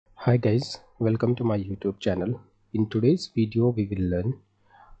Hi guys, welcome to my YouTube channel. In today's video we will learn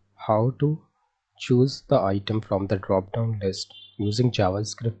how to choose the item from the drop-down list using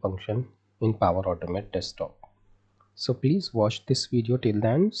JavaScript function in Power Automate desktop. So please watch this video till the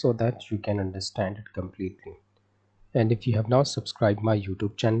end so that you can understand it completely. And if you have not subscribed my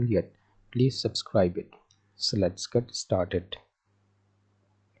YouTube channel yet, please subscribe it. So let's get started.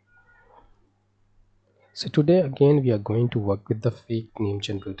 So today again we are going to work with the fake name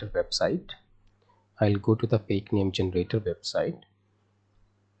generator website. I'll go to the fake name generator website.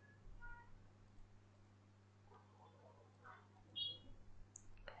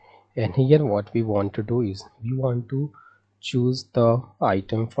 And here what we want to do is we want to choose the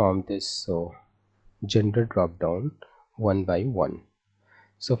item from this gender drop down one by one.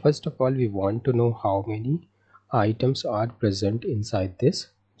 So first of all we want to know how many items are present inside this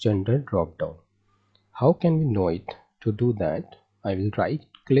gender drop down. How can we know it? To do that I will right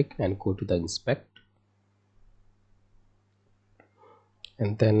click and go to the inspect,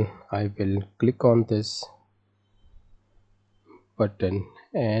 and then I will click on this button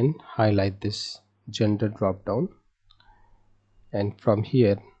and highlight this gender drop down, and from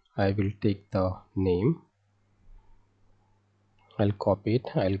here I will take the name. I'll copy it,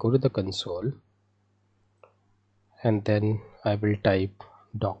 I'll go to the console, and then I will type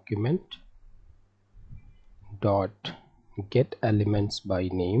document dot get elements by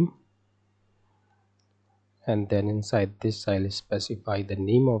name, and then inside this I'll specify the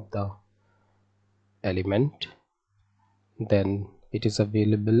name of the element. Then it is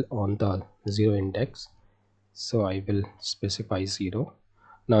available on the 0 index, so I will specify 0.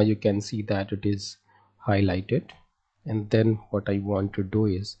 Now you can see that it is highlighted, and then what I want to do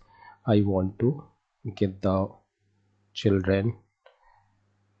is I want to get the children,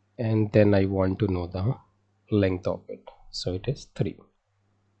 and then I want to know the length of it, so it is 3.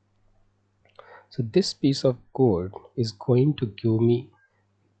 So this piece of code is going to give me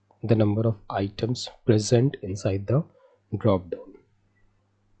the number of items present inside the drop down.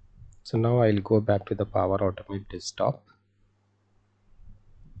 So now I'll go back to the Power Automate desktop,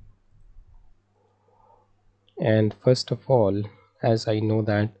 and first of all, as I know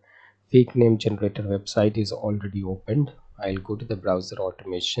that fake name generator website is already opened, I'll go to the browser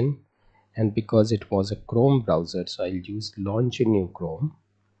automation, and because it was a Chrome browser, so I'll use launch a new Chrome.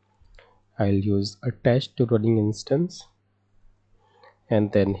 I'll use attached to running instance, and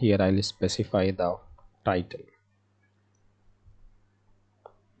then here I'll specify the title.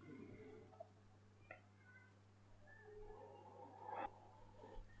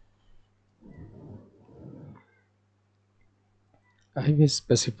 I will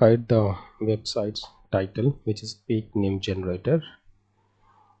specify the website's title, which is fake name generator,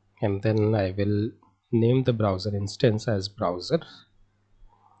 and then I will name the browser instance as browser.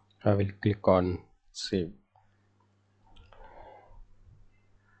 I will click on save.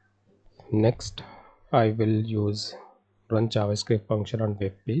 Next I will use run JavaScript function on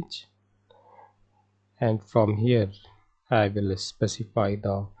web page, and from here I will specify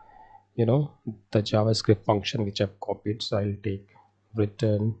the the JavaScript function which I've copied. So I'll take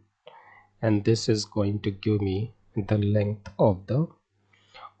return, and this is going to give me the length of the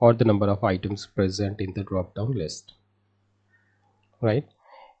number of items present in the drop down list. Right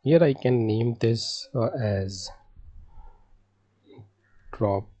here I can name this as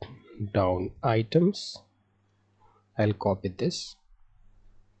drop down items. I'll copy this.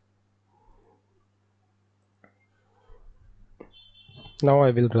 Now I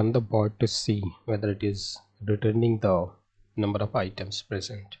will run the bot to see whether it is returning the number of items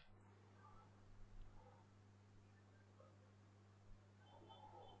present.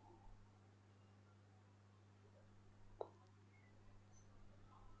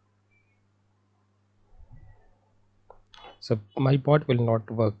 So my bot will not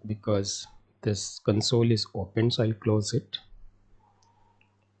work because this console is open, so I'll close it.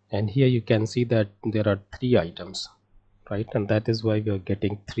 And here you can see that there are 3 items, right? And that is why we are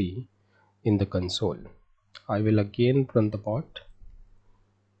getting 3 in the console. I will again run the bot.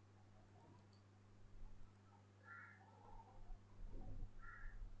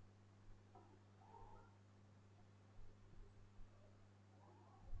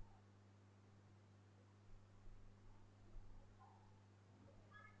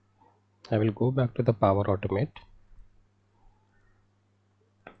 I will go back to the Power Automate,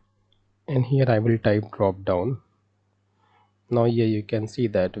 and here I will type drop down. Now here you can see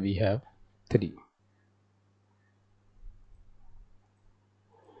that we have 3.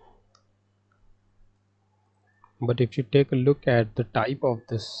 But if you take a look at the type of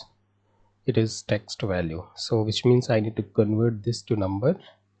this, it is text value, so which means I need to convert this to number,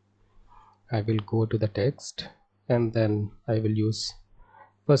 I will go to the text, and then I will use,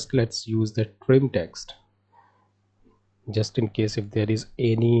 first let's use the trim text, just in case if there is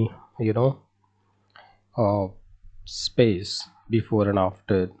any uh, space before and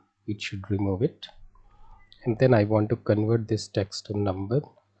after, it should remove it. And then I want to convert this text to number.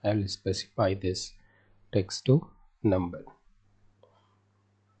 I will specify this text to number.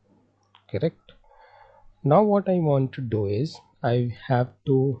 Correct. Now what I want to do is I have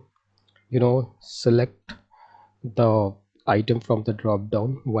to select the item from the drop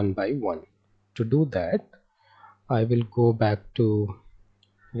down one by one. To do that, I will go back to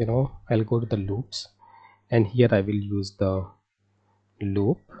I'll go to the loops, and here I will use the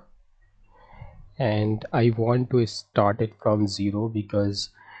loop, and I want to start it from 0 because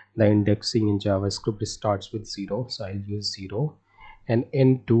the indexing in JavaScript starts with 0, so I'll use 0 and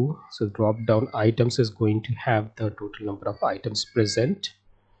n2. So drop down items is going to have the total number of items present,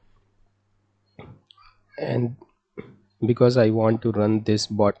 and because I want to run this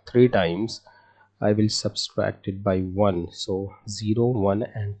bot 3 times, I will subtract it by 1, so 0, 1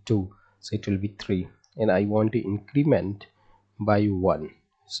 and 2, so it will be 3, and I want to increment by 1,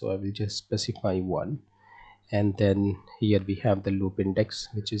 so I will just specify 1, and then here we have the loop index,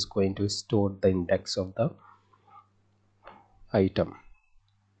 which is going to store the index of the item.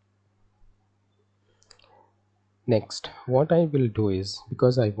 Next, what I will do is,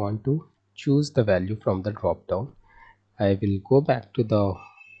 because I want to choose the value from the drop down, I will go back to the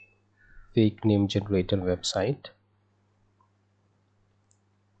fake name generator website,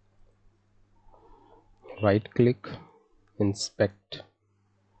 right click, inspect,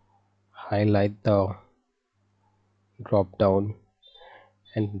 highlight the drop down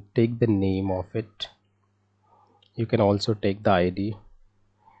and take the name of it. You can also take the ID,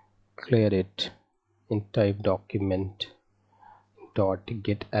 clear it, and type document dot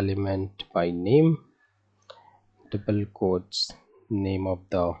get element by name, double quotes, name of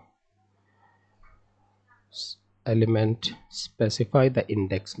the element, specify the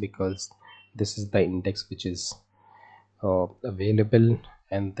index because this is the index which is available,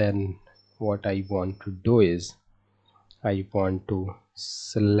 and then what I want to do is I want to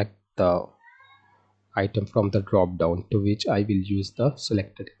select the item from the drop down, to which I will use the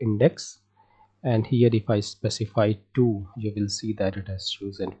selected index. And here if I specify 2, you will see that it has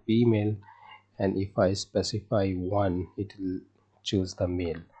chosen female, and if I specify 1, it will choose the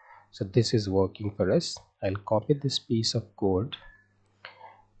male. So this is working for us. I'll copy this piece of code,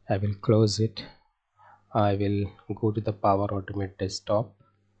 I will close it, I will go to the Power Automate desktop,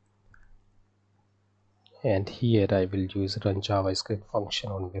 and here I will use run JavaScript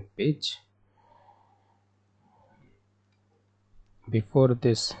function on web page. Before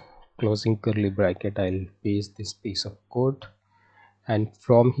this closing curly bracket, I'll paste this piece of code, and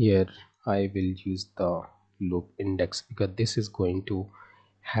from here I will use the loop index because this is going to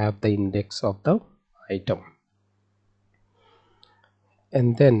have the index of the item.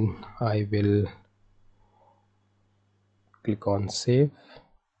 And then I will click on save.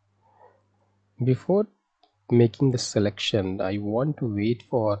 Before making the selection, I want to wait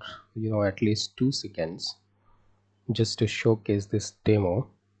for at least 2 seconds just to showcase this demo.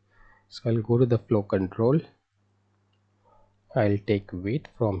 So I'll go to the flow control, I'll take wait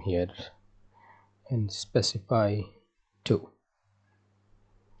from here and specify 2.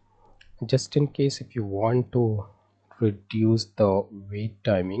 Just in case if you want to reduce the wait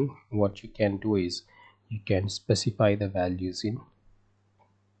timing, what you can do is you can specify the values in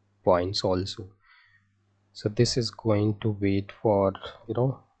points also. So this is going to wait for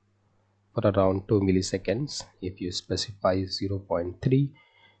for around 2 milliseconds. If you specify 0.3,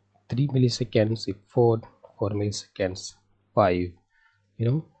 3 milliseconds, if 4 milliseconds, 5,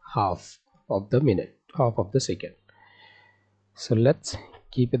 half of the minute, half of the second. So let's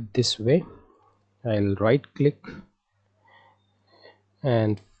keep it this way. I'll right click,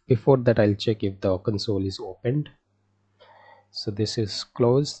 and before that I'll check if the console is opened. So this is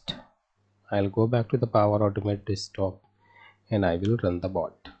closed. I'll go back to the Power Automate desktop and I will run the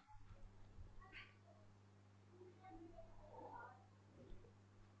bot.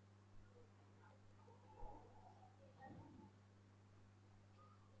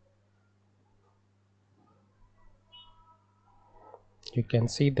 You can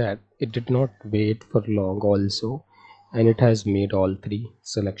see that it did not wait for long also, and it has made all 3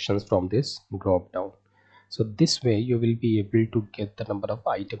 selections from this drop down. So this way you will be able to get the number of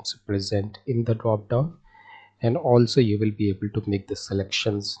items present in the drop down, and also you will be able to make the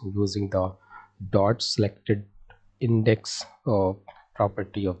selections using the dot selected index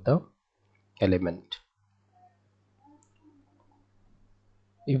property of the element.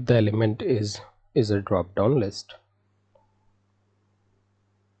 if the element is a drop down list.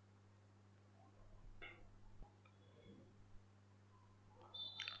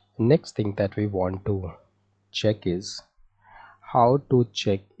 Next thing that we want to check is how to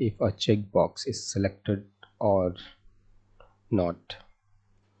check if a checkbox is selected or not.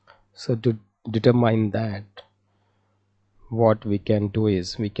 So to determine that, what we can do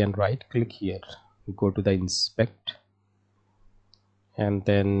is we can right click here, go to the inspect, and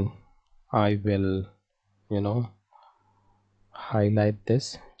then I will highlight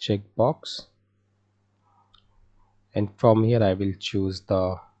this checkbox, and from here I will choose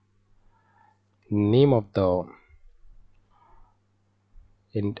the name of the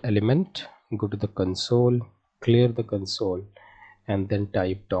element, go to the console, clear the console, and then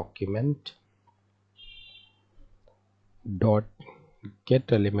type document dot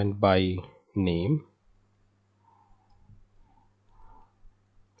get element by name,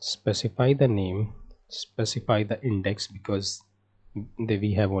 specify the name, specify the index because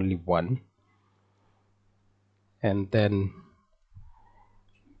we have only one, and then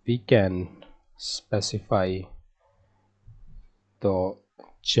we can specify the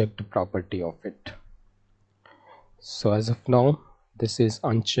checked property of it. So as of now this is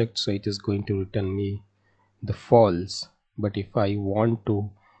unchecked, so it is going to return me the false. But if I want to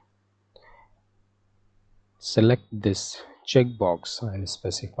select this checkbox, I'll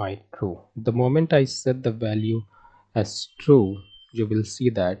specify true. The moment I set the value as true, you will see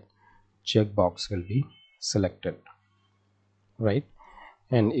that checkbox will be selected, right?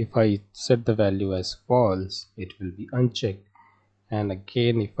 And if I set the value as false, it will be unchecked, and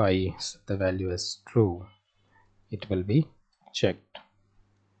again if I set the value as true, it will be checked.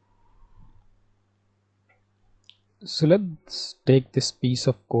 So let's take this piece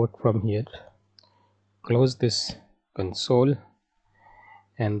of code from here, close this console,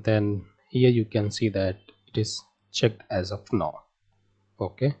 and then here you can see that it is checked as of now.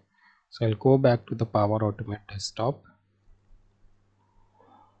 Okay, so I'll go back to the Power Automate desktop,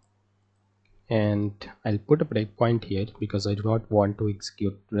 and I'll put a breakpoint here because I do not want to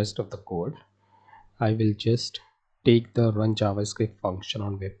execute rest of the code. I will just take the run JavaScript function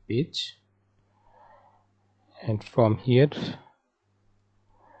on web page, and from here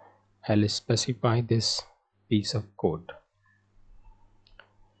I'll specify this piece of code.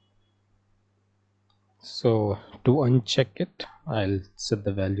 So to uncheck it, I'll set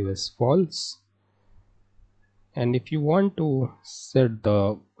the value as false, and if you want to set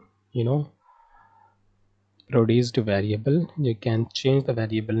the produced variable, you can change the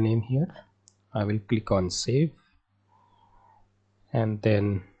variable name here. I will click on save and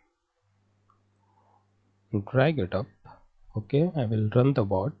then drag it up. Okay, I will run the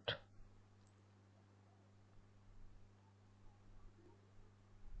bot.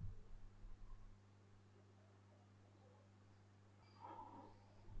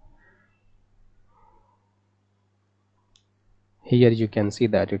 Here you can see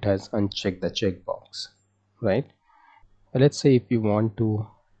that it has unchecked the checkbox, right? Let's say if you want to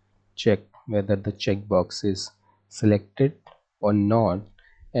check whether the checkbox is selected or not,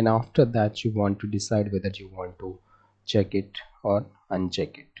 and after that you want to decide whether you want to check it or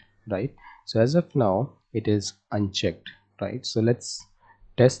uncheck it, right? So as of now it is unchecked, right? So let's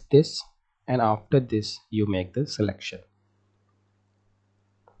test this, and after this you make the selection.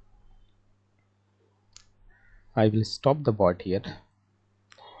 I will stop the bot here,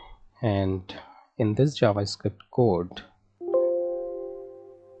 and in this JavaScript code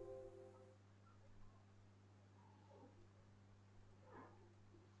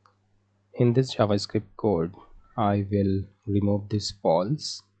I will remove this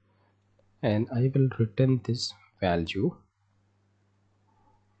false, and I will return this value.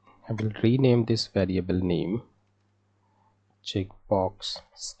 I will rename this variable name checkbox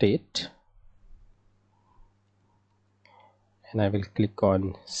state, and I will click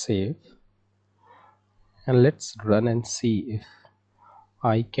on save, and let's run and see if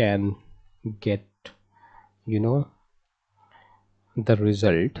I can get the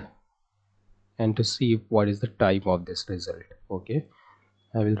result, and to see what is the type of this result. Okay,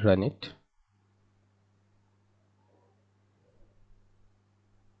 I will run it.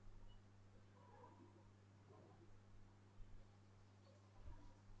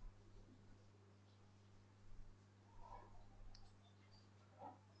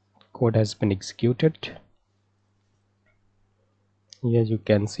 Code has been executed. Here you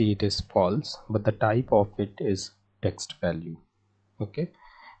can see it is false, but the type of it is text value. Okay,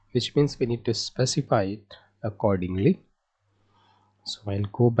 which means we need to specify it accordingly. So I'll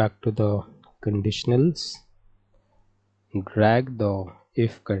go back to the conditionals, drag the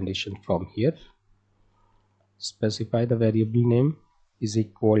if condition from here. Specify the variable name is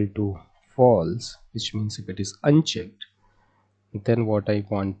equal to false, which means if it is unchecked, then what I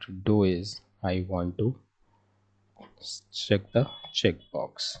want to do is I want to check the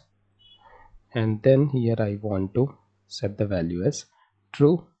checkbox, and then here I want to set the value as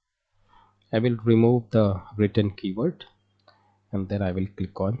true. I will remove the written keyword and then I will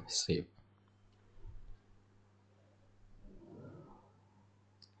click on save.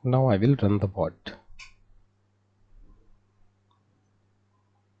 Now I will run the bot.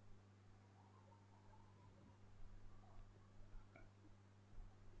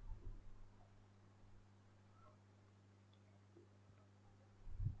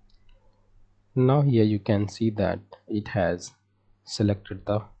 Now here you can see that it has selected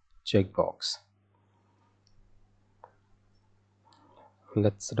the checkbox.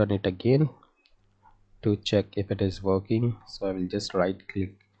 Let's run it again to check if it is working. So I will just right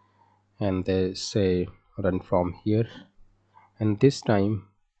click and they say run from here, and this time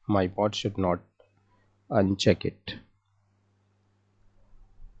my bot should not uncheck it.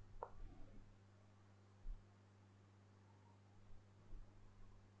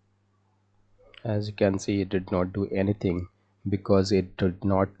 As you can see, it did not do anything because it did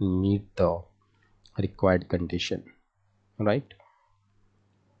not meet the required condition, right?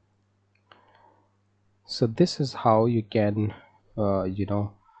 So this is how you can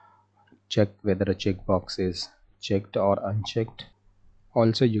check whether a checkbox is checked or unchecked.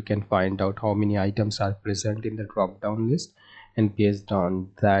 Also, you can find out how many items are present in the drop down list, and based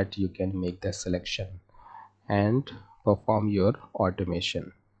on that you can make the selection and perform your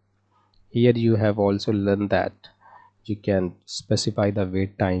automation. Here you have also learned that you can specify the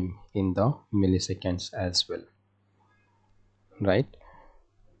wait time in the milliseconds as well, right?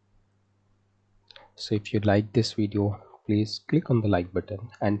 So if you like this video, please click on the like button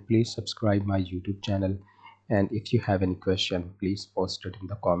and please subscribe my YouTube channel, and if you have any question, please post it in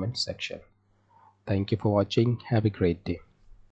the comment section. Thank you for watching. Have a great day.